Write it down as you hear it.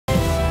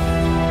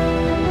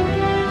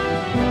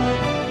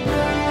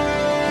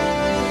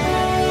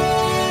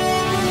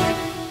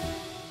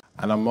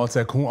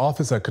Amotekun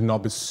officer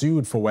cannot be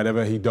sued for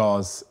whatever he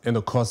does in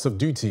the course of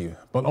duty,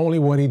 but only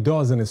what he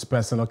does in his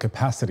personal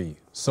capacity.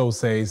 So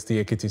says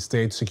the Ekiti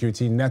State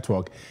Security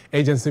Network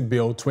Agency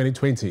Bill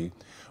 2020,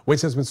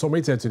 which has been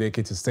submitted to the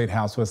Ekiti State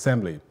House of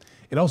Assembly.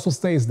 It also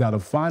states that a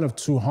fine of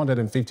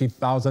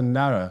 250,000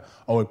 naira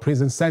or a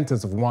prison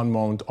sentence of 1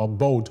 month or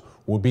both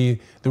will be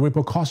the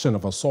repercussion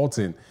of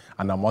assaulting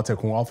an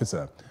Amotekun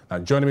officer. Now,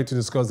 joining me to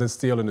discuss this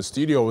still in the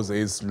studios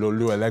is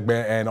Lolu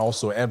Elegbe and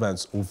also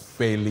Evans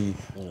Ufeli.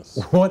 Yes.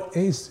 What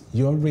is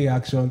your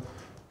reaction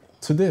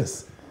to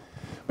this?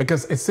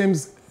 Because it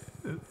seems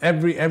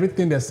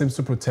everything that seems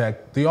to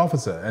protect the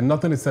officer and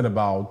nothing is said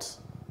about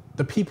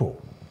the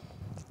people.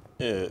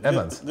 Yeah,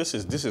 Evans. This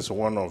is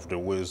one of the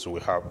ways we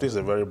have. This is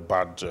a very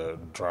bad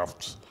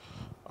draft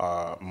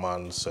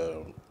man's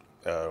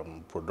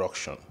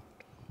production,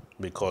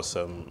 because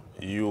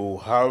you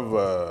have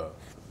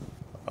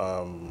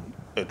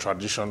a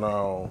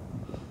traditional,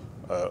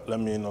 let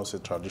me not say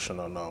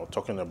traditional now,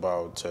 talking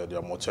about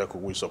the Amotekun,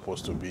 which is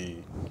supposed to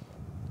be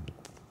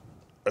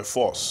a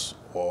force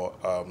or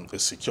a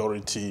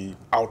security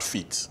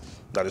outfit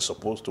that is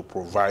supposed to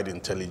provide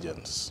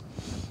intelligence.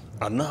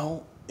 And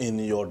now, in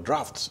your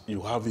draft,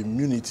 you have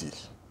immunity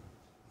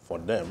for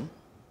them,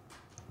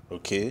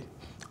 okay?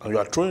 And you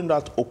are throwing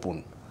that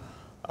open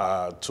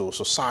to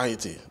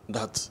society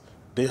that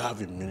they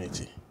have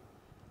immunity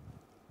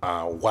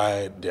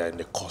while they are in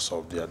the course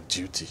of their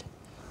duty.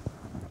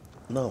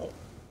 Now,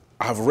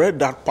 I've read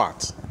that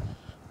part.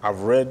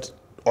 I've read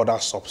other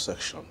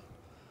subsection.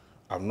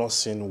 I've not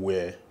seen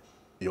where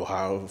you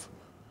have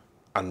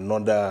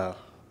another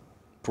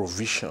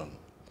provision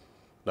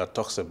that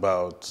talks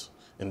about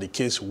in the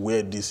case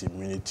where this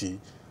immunity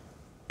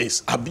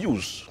is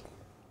abused,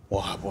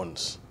 what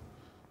happens?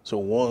 So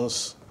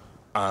once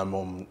I'm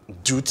on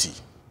duty,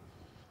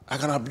 I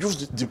can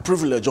abuse the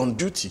privilege on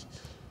duty.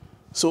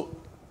 So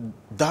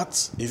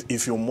that's,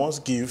 if you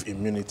must give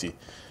immunity,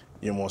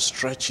 you must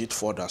stretch it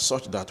further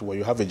such that where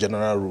you have a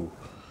general rule,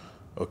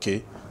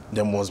 okay,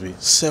 there must be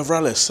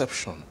several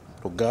exceptions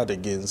to guard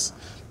against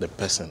the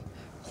person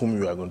whom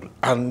you are going to.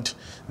 And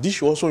this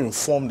should also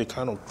inform the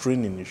kind of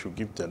training you should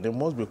give them. There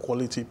must be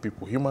quality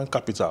people, human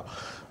capital,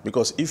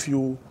 because if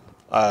you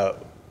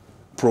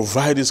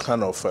provide this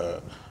kind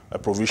of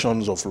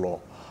provisions of law,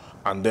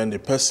 and then the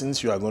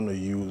persons you are going to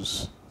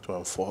use to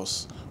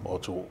enforce or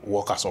to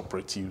work as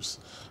operatives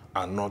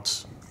are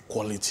not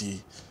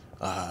quality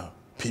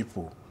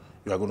people,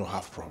 you are going to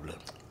have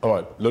problems. All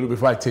right, Lolu,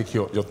 before I take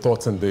your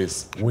thoughts on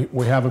this,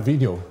 we have a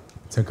video.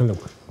 Take a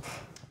look.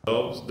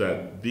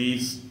 That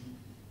these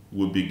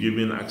will be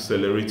given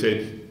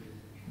accelerated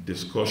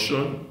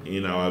discussion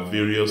in our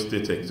various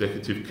state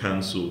executive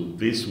council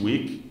this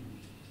week,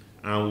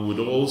 and would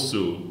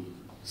also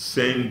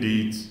send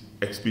it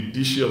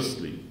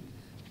expeditiously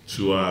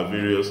to our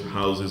various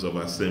houses of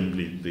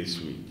assembly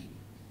this week.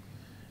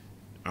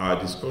 Our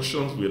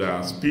discussions with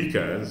our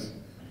speakers,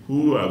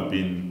 who have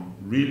been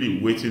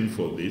really waiting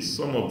for this,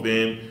 some of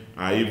them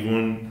are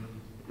even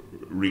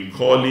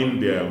recalling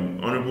their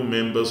honorable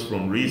members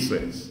from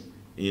recess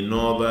in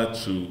order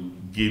to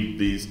give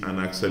this an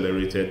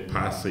accelerated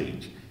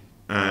passage.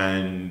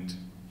 And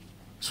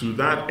to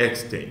that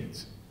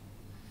extent,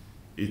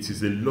 it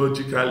is a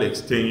logical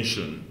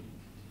extension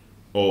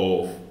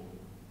of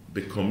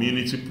the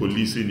community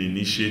policing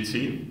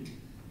initiative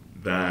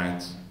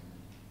that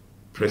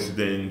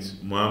President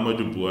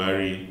Muhammadu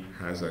Buhari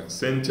has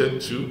assented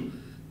to,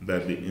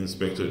 that the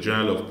Inspector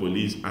General of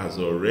Police has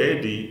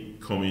already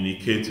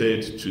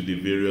communicated to the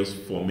various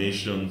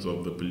formations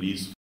of the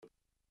police.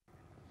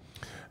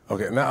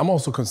 Okay, now I'm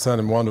also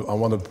concerned on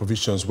one of the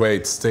provisions where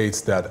it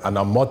states that an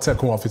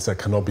Amotekun officer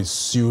cannot be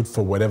sued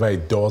for whatever he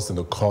does in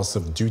the course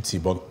of duty,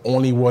 but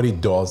only what he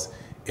does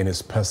in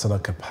his personal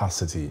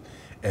capacity.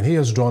 And he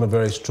has drawn a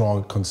very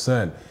strong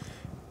concern.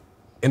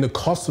 In the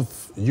course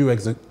of you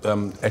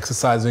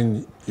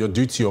exercising your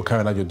duty or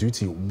carrying out your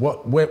duty,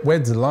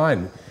 where's the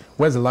line?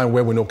 Where's the line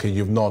where we know, okay,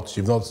 you've not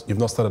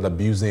started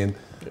abusing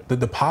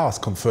the powers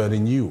conferred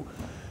in you?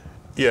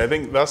 Yeah, I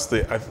think that's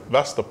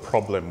the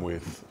problem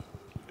with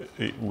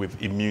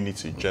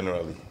immunity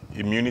generally.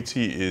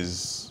 Immunity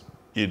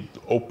it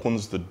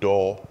opens the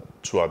door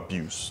to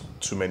abuse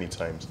too many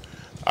times.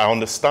 I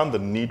understand the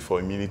need for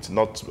immunity,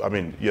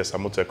 yes,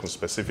 Amotekun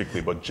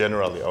specifically, but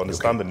generally, I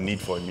understand the need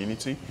for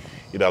immunity.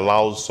 It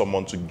allows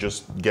someone to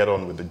just get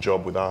on with the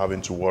job without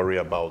having to worry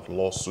about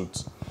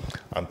lawsuits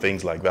and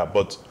things like that.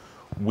 But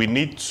we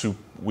need to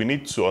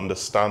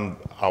understand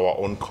our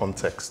own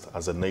context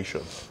as a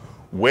nation.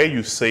 Where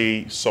you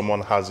say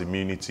someone has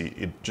immunity,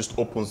 it just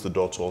opens the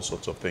door to all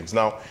sorts of things.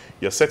 Now,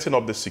 you're setting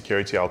up this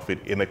security outfit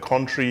in a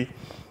country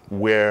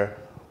where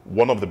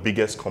one of the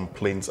biggest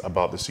complaints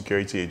about the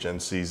security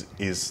agencies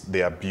is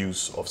the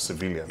abuse of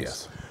civilians.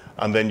 Yes.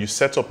 And then you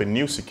set up a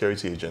new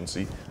security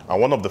agency, and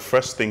one of the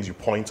first things you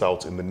point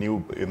out in the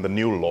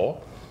new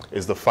law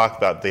is the fact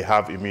that they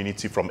have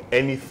immunity from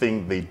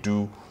anything they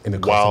do in the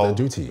course of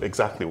their duty.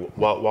 Exactly,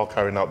 while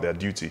carrying out their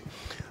duty.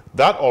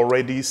 That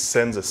already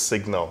sends a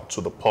signal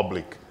to the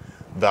public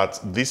that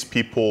these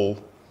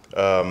people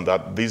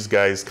that these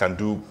guys can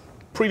do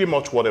pretty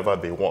much whatever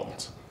they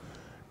want.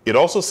 It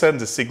also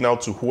sends a signal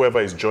to whoever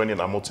is joining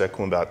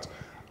Amotekun that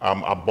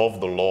I'm above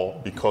the law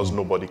because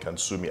nobody can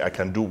sue me. I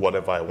can do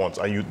whatever I want.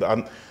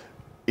 And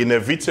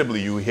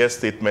inevitably, you hear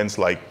statements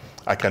like,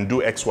 I can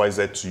do X, Y,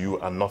 Z to you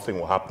and nothing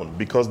will happen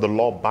because the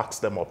law backs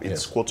them up.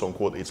 It's quote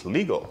unquote, it's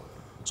legal.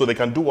 So they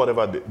can do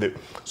whatever they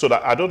so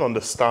that I don't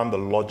understand the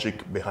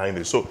logic behind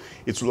it. So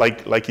it's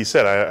like he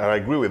said, I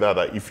agree with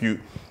that if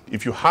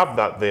you have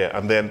that there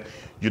and then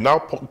you now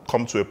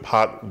come to a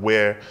part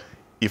where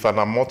if an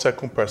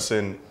Amotekun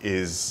person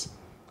is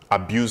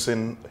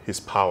abusing his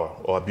power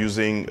or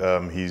abusing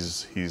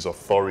his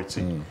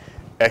authority,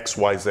 X,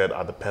 Y, Z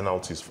are the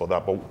penalties for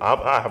that. But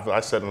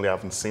I certainly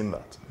haven't seen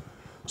that.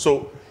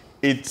 So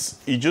it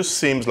just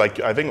seems like,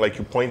 I think like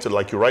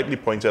you rightly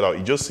pointed out,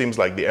 it just seems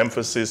like the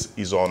emphasis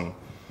is on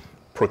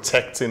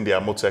protecting the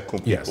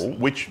Amotekun people,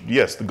 which,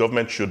 yes, the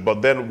government should,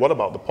 but then what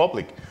about the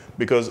public?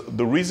 Because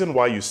the reason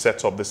why you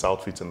set up this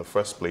outfit in the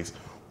first place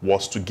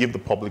was to give the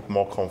public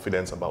more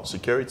confidence about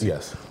security.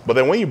 Yes. But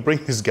then when you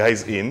bring these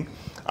guys in,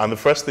 and the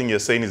first thing you're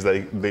saying is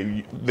that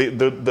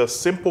the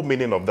simple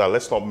meaning of that,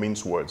 let's not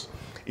mince words,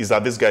 is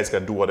that these guys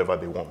can do whatever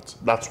they want.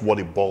 That's what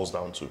it boils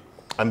down to.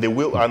 And they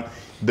will, and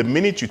the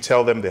minute you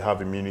tell them they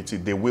have immunity,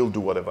 they will do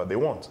whatever they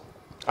want.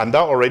 And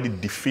that already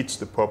defeats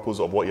the purpose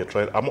of what you're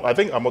trying. I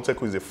think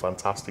Amotekun is a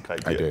fantastic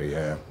idea. I do,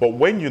 yeah. But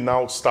when you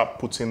now start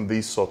putting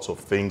these sorts of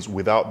things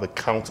without the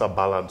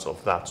counterbalance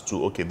of that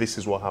to, okay, this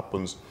is what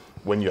happens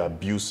when you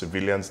abuse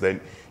civilians,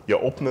 then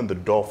you're opening the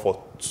door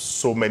for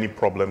so many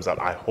problems that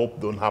I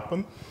hope don't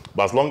happen.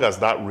 But as long as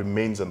that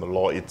remains in the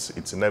law,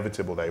 it's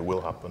inevitable that it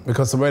will happen.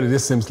 Because already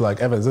this seems like,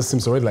 Evans, this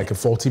seems already like a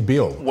faulty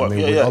bill. Well, I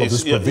mean, with all of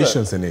these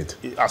provisions in it.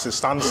 As it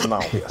stands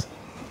now,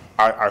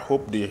 I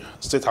hope the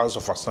State House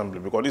of Assembly,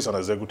 because it's an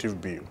executive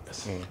bill,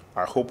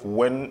 I hope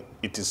when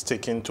it is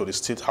taken to the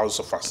State House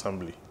of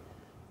Assembly,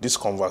 this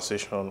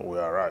conversation will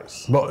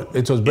arise. But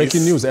it was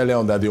breaking news earlier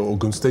on that the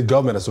Ogun State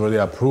government has already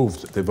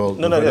approved. They've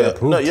already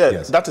approved.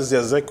 That is the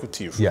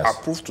executive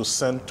approved to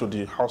send to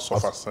the House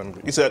of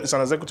Assembly. It's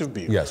an executive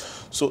bill.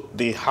 Yes. So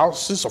the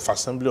houses of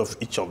assembly of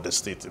each of the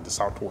states in the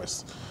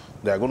Southwest,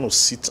 they are going to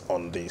sit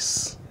on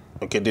this.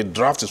 Okay, the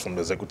draft is from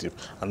the executive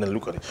and then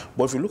look at it.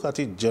 But if you look at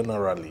it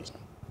generally,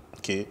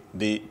 okay,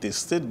 the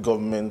state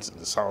government in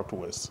the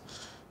Southwest,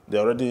 they're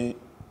already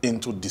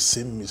into the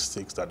same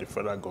mistakes that the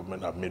federal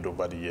government have made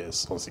over the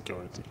years on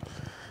security.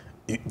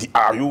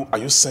 Are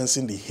you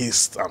sensing the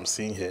haste I'm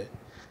seeing here?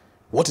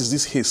 What is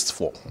this haste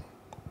for?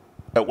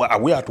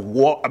 Are we at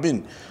war? I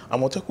mean,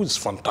 Amotekun is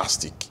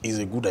fantastic. It's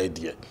a good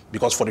idea.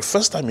 Because for the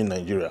first time in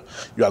Nigeria,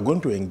 you are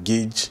going to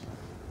engage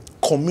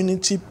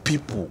community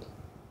people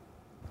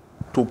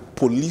to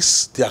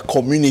police their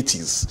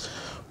communities.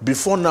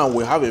 Before now,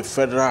 we have a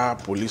federal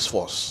police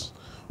force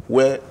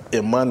where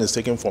a man is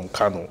taken from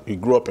Kano. He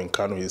grew up in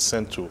Kano. He's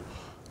sent to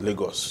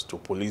Lagos to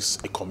police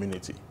a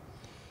community.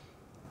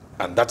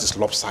 And that is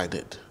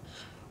lopsided.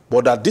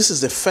 But that this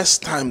is the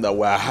first time that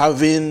we are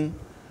having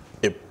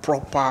a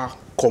proper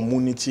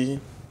community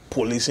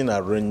policing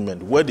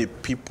arrangement where the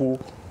people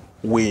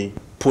will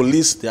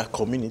police their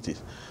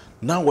communities.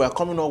 Now we are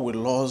coming up with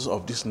laws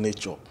of this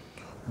nature.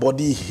 But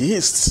the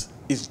haste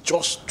is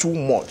just too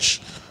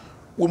much.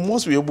 We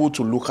must be able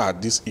to look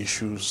at these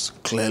issues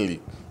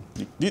clearly.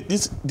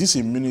 This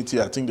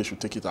immunity, I think they should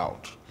take it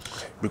out.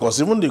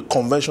 Because even the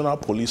conventional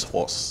police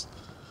force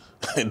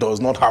does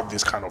not have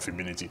this kind of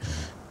immunity.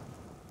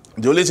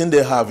 The only thing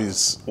they have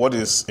is what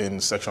is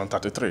in Section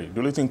 33. The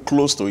only thing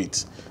close to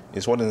it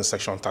is what is in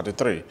Section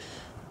 33,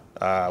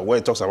 where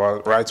it talks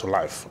about right to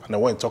life. And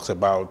then when it talks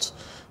about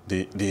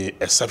the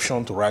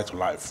exception to right to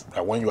life,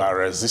 that when you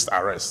resist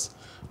arrest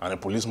and a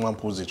policeman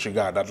pulls the trigger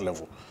at that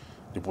level,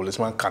 the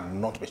policeman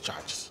cannot be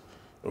charged.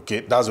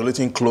 Okay, that's the only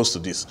thing close to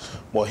this.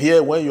 But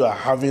here, when you are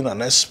having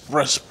an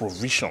express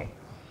provision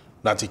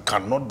that he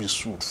cannot be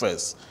sued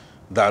first,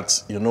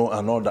 that, you know,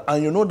 and all that,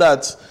 and you know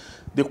that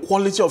the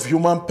quality of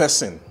human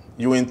person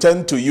you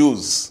intend to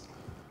use,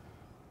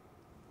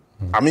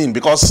 I mean,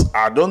 because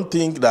I don't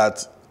think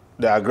that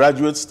there are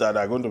graduates that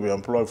are going to be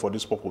employed for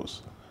this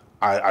purpose.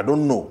 I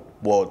don't know,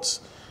 but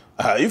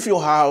if you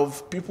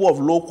have people of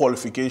low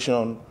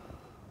qualification,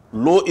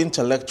 low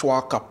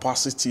intellectual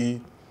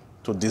capacity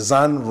to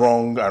discern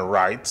wrong and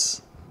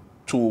right,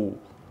 to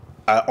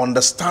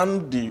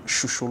understand the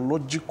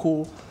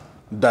sociological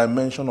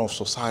dimension of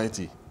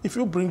society, if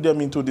you bring them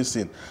into this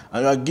thing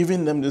and you are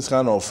giving them this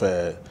kind of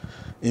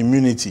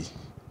immunity,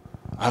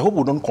 I hope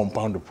we don't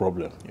compound the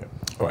problem. Yeah.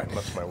 All right.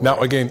 That's my word. Now,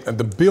 again,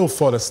 the bill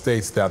further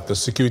states that the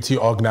security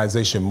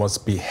organization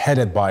must be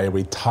headed by a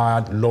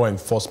retired law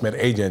enforcement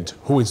agent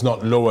who is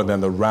not lower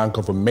than the rank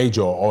of a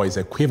major or is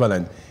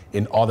equivalent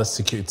in other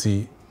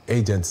security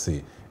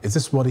agency. Is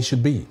this what it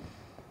should be?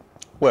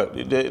 Well,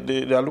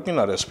 they are looking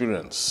at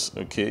experience,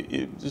 okay?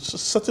 It's a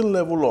certain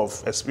level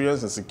of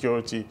experience in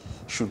security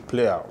should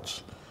play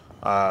out.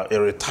 A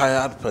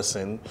retired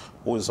person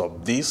who is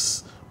of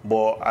this,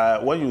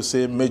 but when you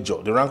say major,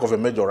 the rank of a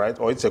major, right?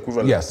 Or its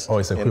equivalent? Yes, or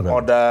its equivalent. In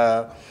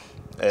other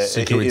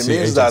security it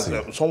means agency.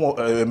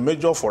 that a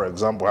major, for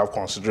example, have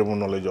considerable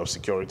knowledge of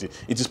security.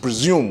 It is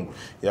presumed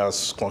he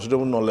has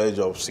considerable knowledge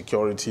of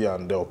security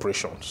and the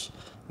operations.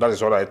 That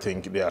is what I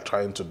think they are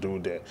trying to do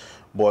there.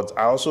 But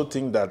I also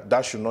think that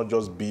that should not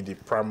just be the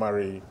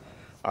primary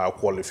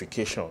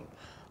qualification.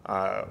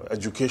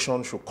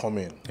 Education should come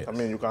in. Yes. I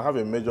mean, you can have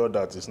a major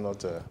that is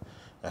not...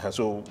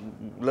 so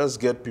let's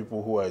get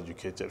people who are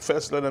educated.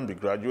 First, let them be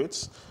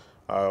graduates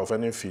of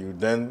any field.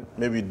 Then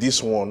maybe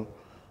this one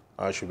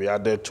should be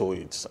added to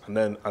it.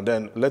 And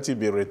then let it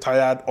be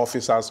retired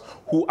officers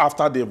who,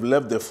 after they've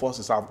left the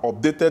forces, have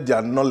updated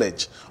their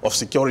knowledge of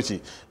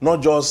security.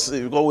 Not just,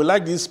 because we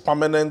like this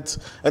permanent,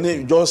 and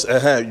then just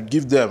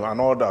give them and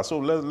all that. So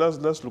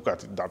let's look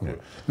at it that way.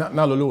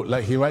 Now, Lolu,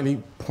 like he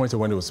rightly pointed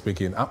when he was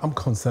speaking, I'm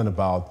concerned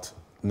about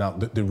now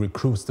the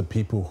recruits, the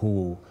people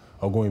who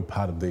are going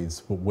part of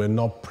this, but we're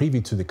not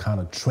privy to the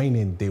kind of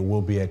training they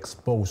will be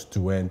exposed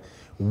to. And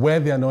where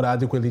they are not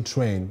adequately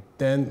trained,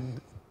 then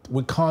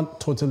we can't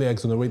totally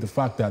exonerate the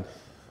fact that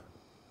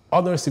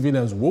other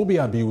civilians will be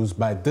abused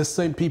by the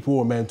same people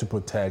who are meant to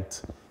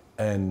protect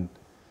and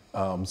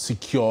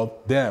secure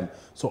them.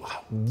 So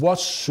what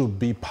should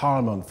be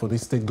paramount for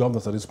these state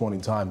governors at this point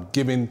in time,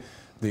 given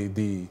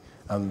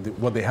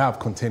what they have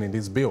contained in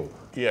this bill?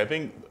 Yeah,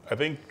 I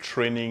think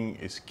training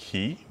is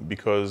key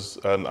because,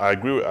 and I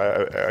agree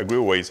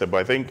with what you said, but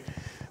I think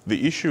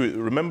the issue,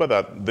 remember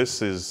that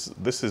this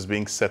is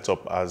being set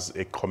up as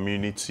a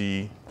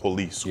community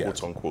police, yes,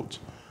 quote unquote.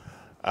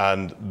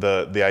 And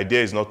the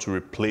idea is not to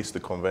replace the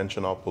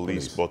conventional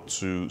police, but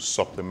to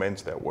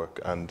supplement their work.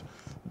 And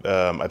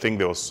I think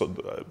there was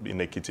in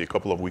Ekiti a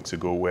couple of weeks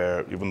ago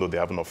where, even though they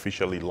haven't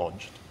officially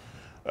launched,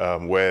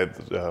 where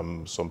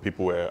some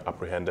people were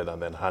apprehended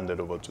and then handed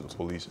over to the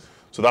police.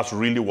 So that's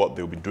really what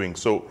they'll be doing.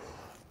 So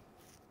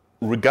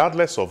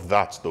regardless of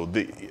that, though,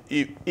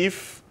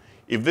 if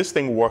this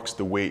thing works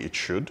the way it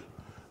should,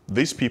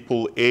 these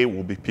people,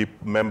 will be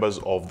members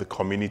of the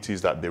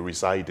communities that they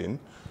reside in.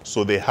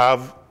 So they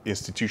have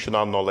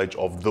institutional knowledge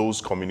of those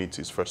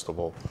communities, first of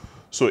all.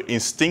 So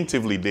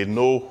instinctively, they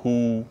know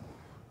who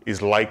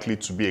is likely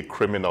to be a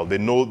criminal. They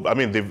know, I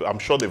mean, I'm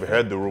sure they've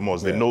heard the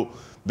rumors. Yeah. They know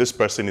this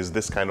person is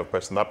this kind of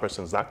person, that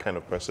person is that kind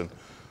of person.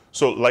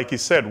 So like he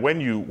said,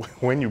 when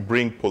you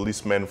bring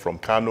policemen from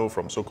Kano,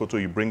 from Sokoto,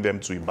 you bring them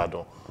to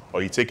Ibadan,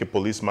 or you take a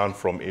policeman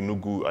from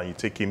Enugu and you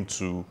take him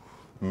to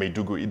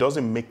Maiduguri, it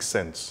doesn't make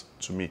sense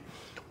to me.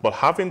 But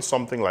having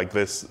something like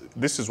this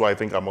is why I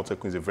think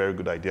Amotekun is a very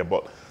good idea.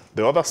 But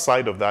the other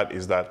side of that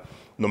is that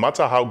no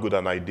matter how good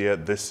an idea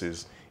this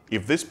is,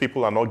 if these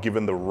people are not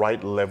given the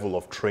right level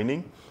of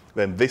training,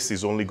 then this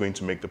is only going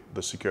to make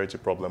the security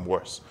problem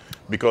worse.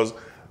 Because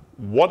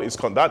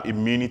that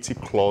immunity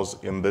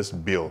clause in this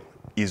bill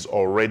is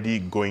already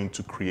going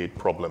to create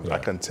problems. Yeah. I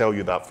can tell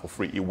you that for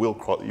free. It will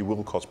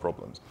cause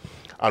problems.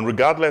 And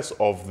regardless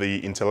of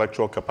the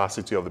intellectual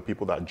capacity of the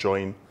people that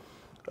join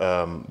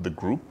the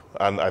group,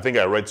 and I think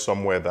I read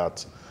somewhere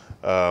that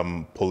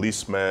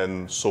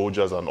policemen,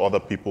 soldiers, and other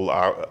people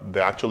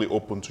they're actually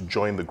open to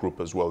join the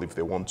group as well if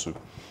they want to.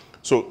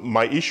 So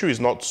my issue is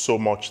not so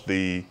much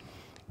the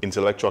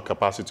intellectual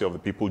capacity of the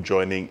people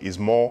joining, is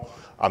more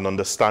an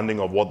understanding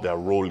of what their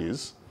role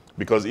is.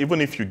 Because even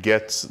if you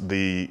get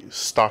the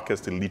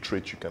starkest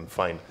illiterate you can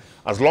find,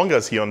 as long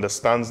as he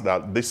understands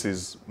that this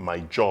is my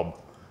job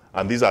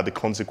and these are the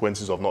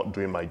consequences of not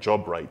doing my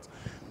job right,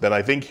 then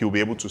I think he'll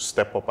be able to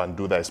step up and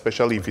do that,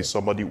 especially if he's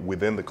somebody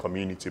within the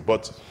community.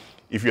 But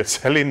if you're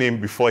telling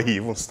him before he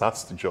even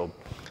starts the job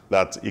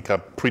that he can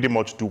pretty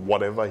much do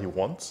whatever he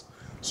wants,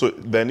 so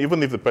then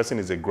even if the person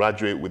is a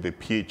graduate with a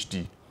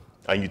PhD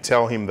and you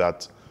tell him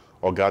that,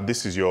 oh God,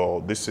 this is your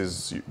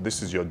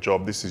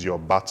job, this is your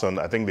baton.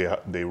 I think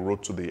they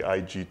wrote to the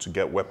IG to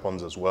get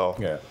weapons as well.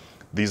 Yeah.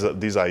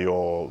 These are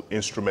your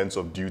instruments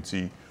of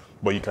duty,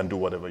 but you can do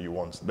whatever you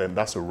want. Then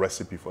that's a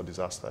recipe for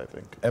disaster, I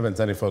think.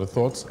 Evans, any further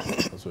thoughts?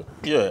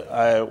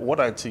 Yeah, what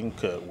I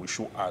think we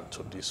should add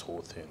to this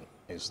whole thing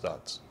is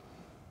that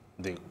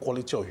the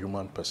quality of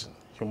human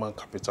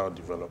capital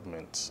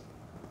development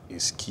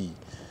is key.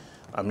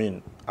 I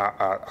mean,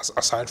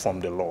 aside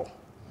from the law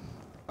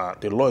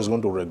is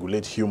going to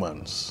regulate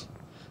humans.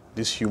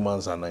 These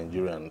humans are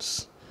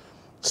Nigerians.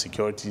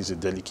 Security is a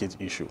delicate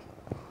issue.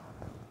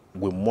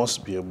 We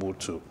must be able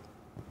to,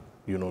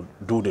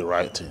 do the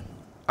right thing.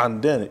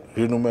 And then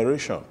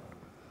remuneration.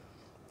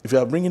 If you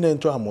are bringing it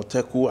into a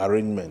Amotekun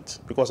arrangement,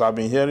 because I've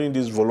been hearing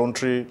this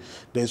voluntary,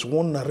 there's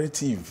one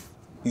narrative.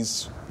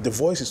 The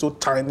voice is so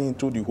tiny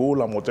into the whole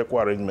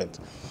Amotekun arrangement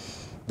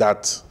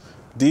that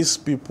these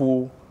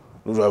people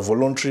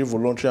voluntary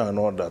and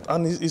all that,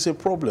 and it's a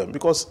problem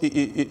because like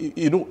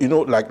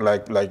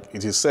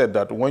it is said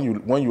that when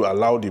you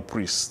allow the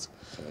priest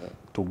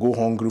to go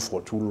hungry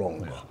for too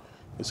long,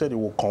 he said he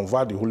will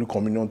convert the Holy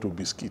Communion to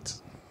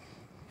biscuits.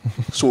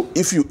 So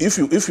if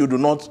you do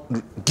not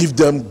give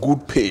them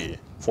good pay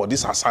for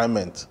this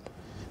assignment,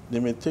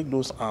 they may take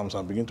those arms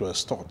and begin to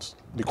extort,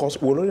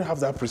 because we already have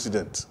that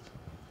precedent.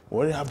 We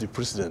already have the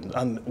precedent,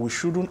 and we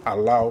shouldn't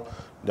allow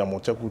the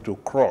Amotekun to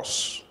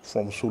cross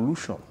from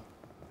solution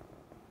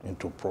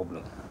into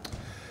problem.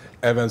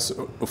 Evans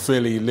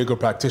Ufeli, legal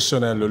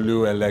practitioner, and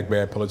Lolu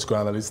Elegbe, political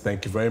analyst,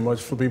 thank you very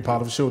much for being part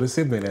of the show this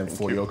evening and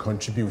for your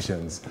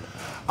contributions.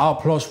 Our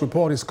Plus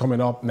report is coming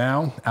up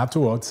now.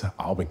 Afterwards,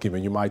 I'll be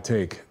giving you my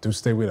take. Do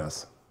stay with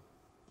us.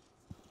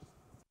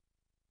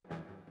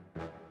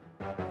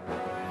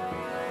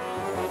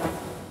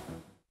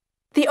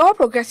 The All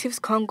Progressives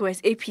Congress,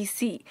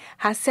 APC,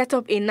 has set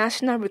up a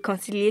National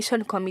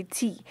Reconciliation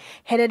Committee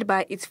headed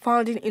by its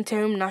founding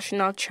interim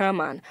national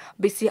chairman,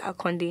 Bisi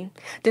Akonde.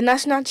 The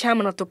national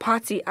chairman of the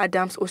party,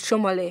 Adams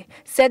Oshomole,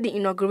 said the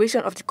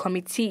inauguration of the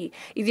committee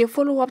is a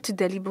follow-up to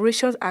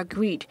deliberations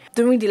agreed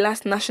during the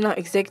last National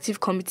Executive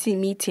Committee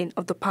meeting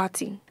of the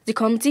party. The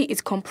committee is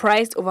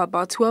comprised of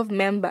about 12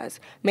 members,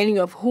 many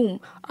of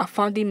whom are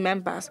founding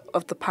members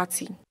of the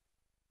party.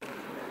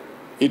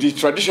 It is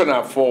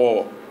traditional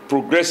for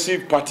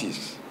progressive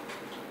parties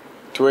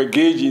to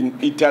engage in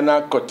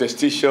internal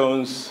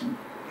contestations,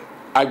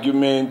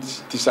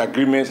 arguments,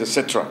 disagreements,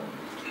 etc.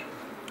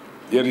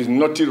 There is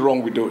nothing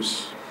wrong with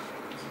those.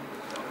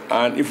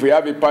 And if we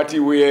have a party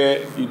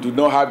where you do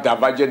not have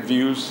divergent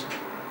views,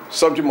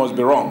 something must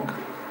be wrong.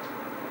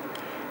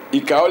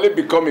 It can only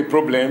become a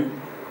problem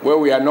where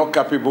we are not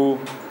capable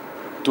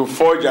to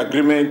forge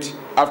agreement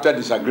after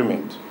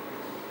disagreement.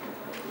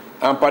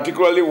 And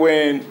particularly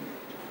when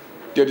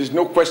there is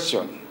no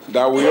question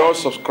that we all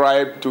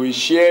subscribe to a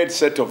shared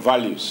set of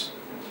values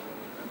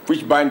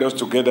which bind us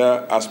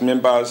together as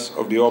members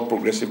of the All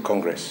Progressive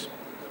Congress.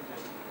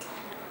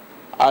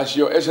 As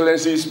your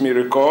excellencies may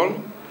recall,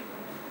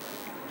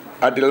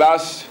 at the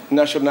last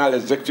National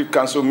Executive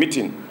Council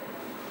meeting,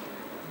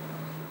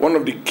 one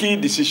of the key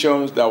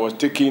decisions that was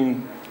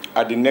taken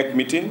at the NEC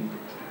meeting,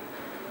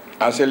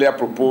 as earlier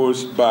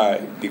proposed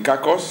by the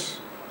caucus,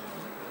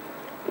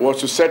 was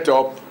to set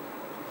up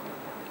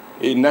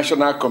a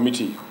national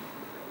committee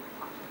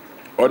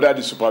under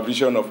the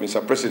supervision of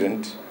Mr.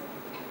 President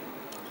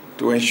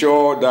to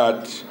ensure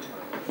that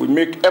we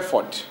make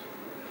effort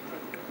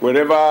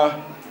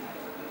wherever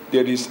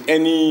there is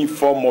any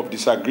form of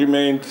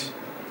disagreement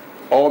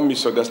or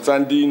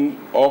misunderstanding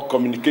or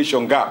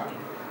communication gap,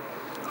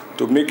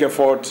 to make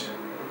effort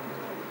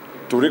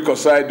to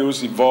reconcile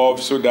those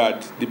involved so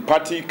that the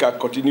party can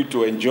continue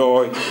to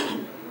enjoy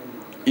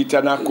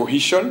internal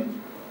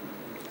cohesion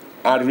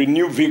and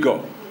renew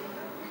vigor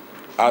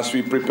as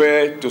we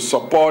prepare to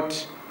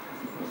support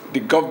the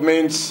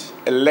governments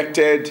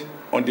elected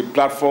on the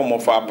platform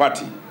of our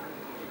party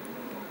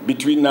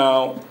between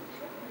now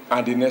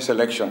and the next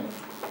election.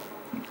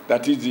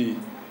 That is the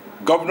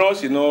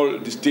governors in all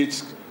the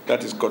states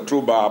that is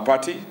controlled by our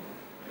party,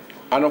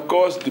 and of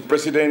course the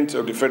President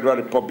of the Federal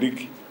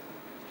Republic,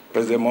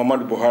 President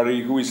Muhammadu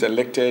Buhari, who is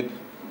elected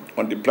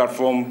on the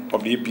platform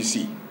of the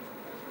APC.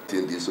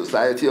 In the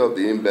society of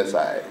the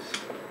imbeciles,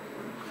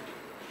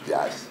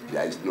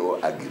 there is no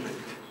argument.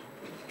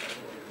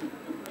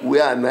 We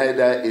are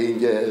neither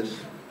angels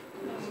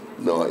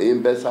nor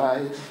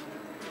imbeciles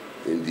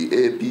in the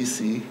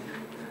APC,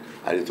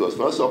 and it was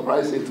not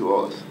surprising to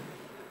us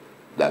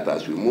that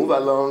as we move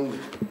along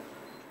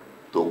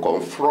to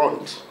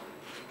confront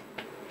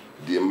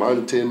the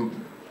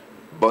mountain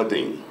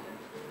burden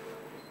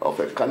of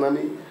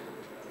economy,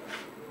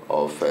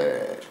 of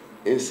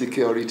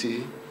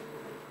insecurity,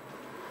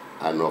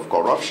 and of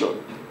corruption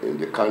in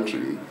the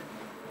country,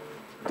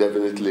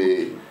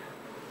 definitely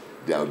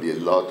there will be a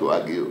lot to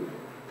argue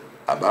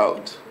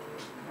about.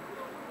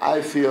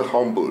 I feel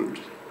humbled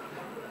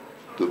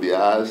to be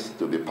asked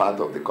to be part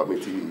of the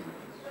committee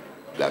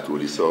that will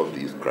resolve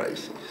these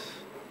crises.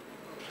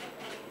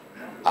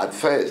 At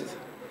first,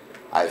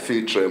 I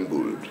feel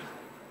trembled.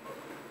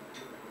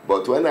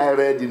 But when I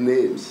read the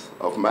names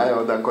of my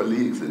other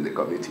colleagues in the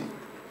committee,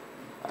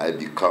 I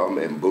become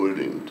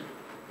emboldened,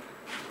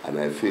 and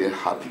I feel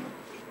happy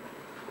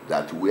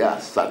that we are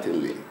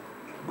certainly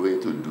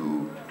going to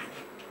do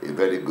a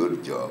very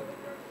good job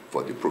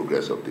for the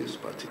progress of this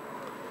party.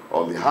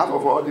 On behalf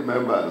of all the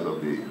members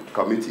of the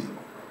committee,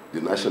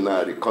 the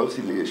National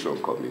Reconciliation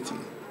Committee,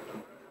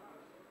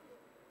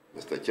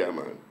 Mr.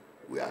 Chairman,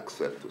 we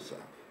accept to serve.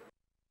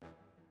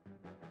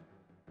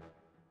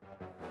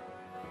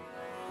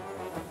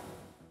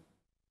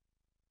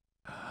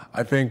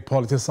 I think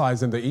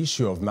politicizing the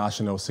issue of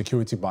national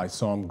security by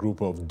some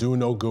group of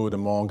do-no-good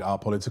among our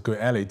political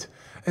elite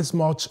is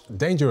much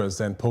dangerous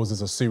and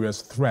poses a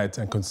serious threat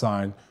and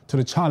concern to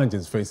the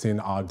challenges facing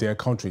our dear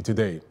country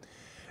today.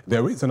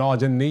 There is an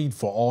urgent need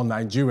for all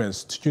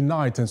Nigerians to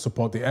unite and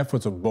support the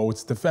efforts of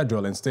both the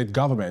federal and state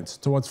governments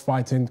towards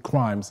fighting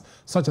crimes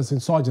such as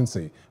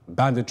insurgency,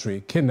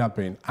 banditry,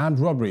 kidnapping, and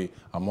robbery,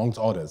 amongst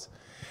others.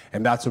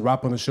 And that's a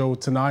wrap on the show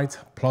tonight.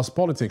 Plus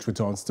Politics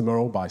returns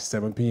tomorrow by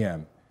 7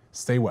 p.m.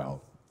 Stay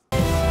well.